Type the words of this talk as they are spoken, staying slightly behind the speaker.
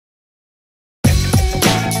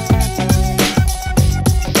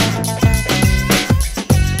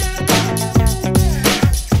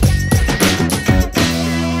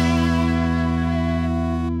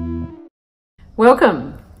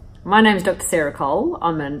Welcome. My name is Dr. Sarah Coll.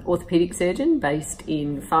 I'm an orthopaedic surgeon based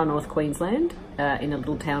in far North Queensland in a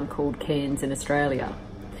little town called Cairns in Australia.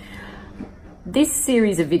 This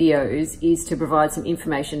series of videos is to provide some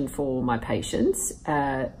information for my patients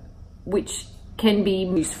which can be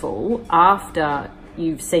useful after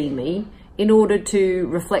you've seen me in order to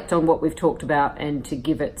reflect on what we've talked about and to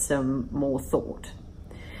give it some more thought.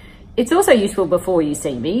 It's also useful before you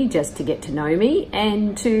see me, just to get to know me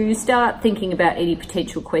and to start thinking about any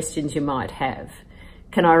potential questions you might have.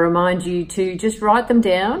 Can I remind you to just write them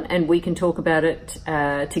down and we can talk about it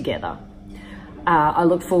together. I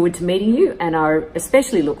look forward to meeting you, and I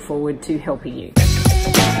especially look forward to helping you.